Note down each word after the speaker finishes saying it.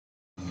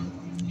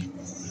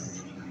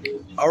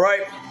All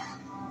right.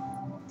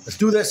 Let's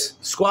do this.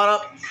 Squat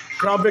up.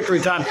 Crown victory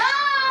time.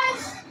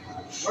 Guys!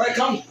 All right,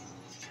 come.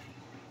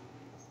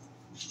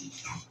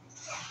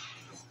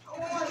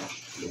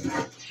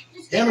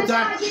 Hammer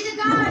time.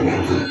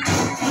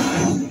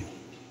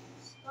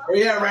 Where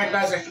you at, Rank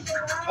Master?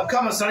 I'm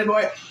coming, sonny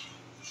boy.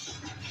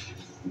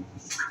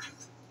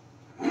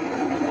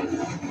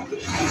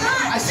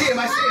 I see him.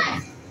 I see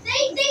him.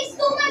 They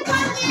stole my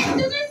car.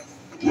 Do this.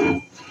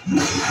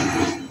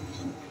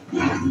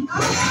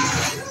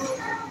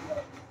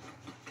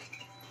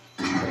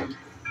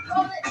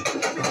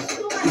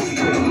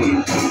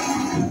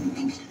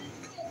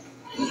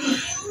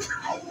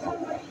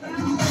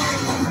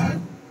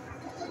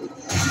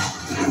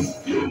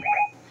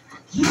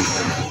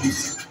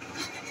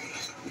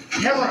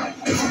 Hammer.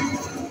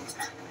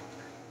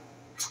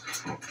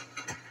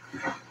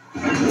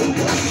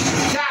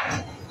 Got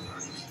it.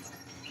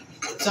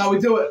 That's how we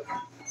do it.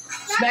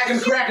 Smack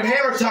and crack and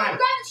hammer time. Grab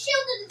the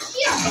shield and the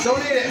shield.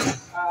 Don't need it.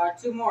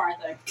 2 more, I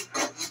think.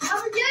 How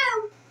we do?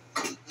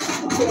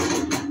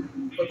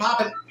 We're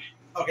popping.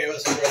 Okay,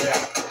 listen.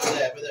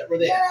 Where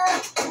they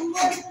at? I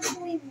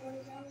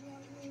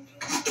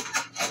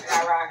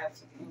got rockets.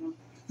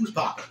 Who's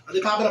popping? Are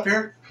they popping up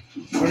here?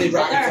 I need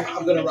rockets.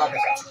 I'm gonna rocket.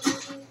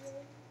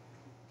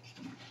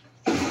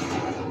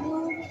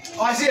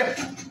 Oh, I see him.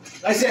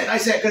 Nice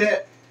hit. Good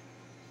hit.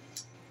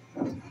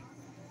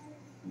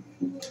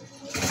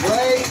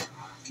 Right.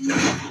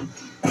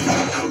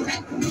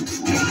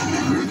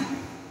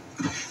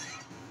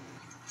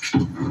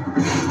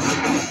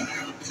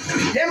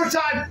 Hammer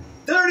time.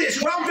 There it is.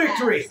 Crown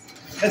victory.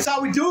 That's how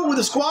we do it with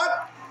a squad.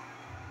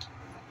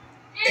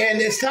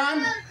 And it's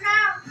time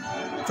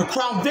for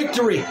crown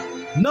victory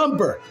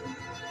number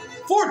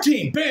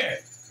 14. Bam.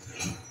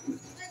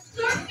 That's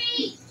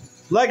 13.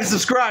 Like and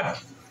subscribe.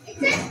 It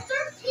says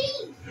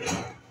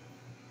 13.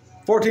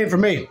 14 for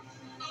me.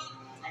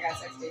 I got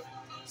 60.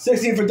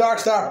 16 for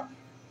Darkstar.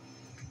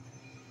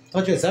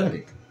 Thought you had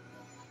 70.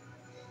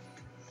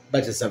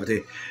 Bet you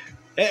 17.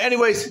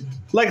 Anyways,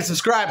 like and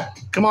subscribe.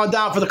 Come on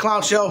down for the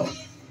clown show.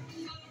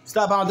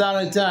 Stop on down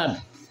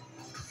anytime.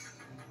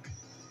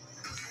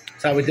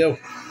 That's how we do.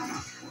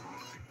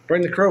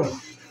 Bring the crew.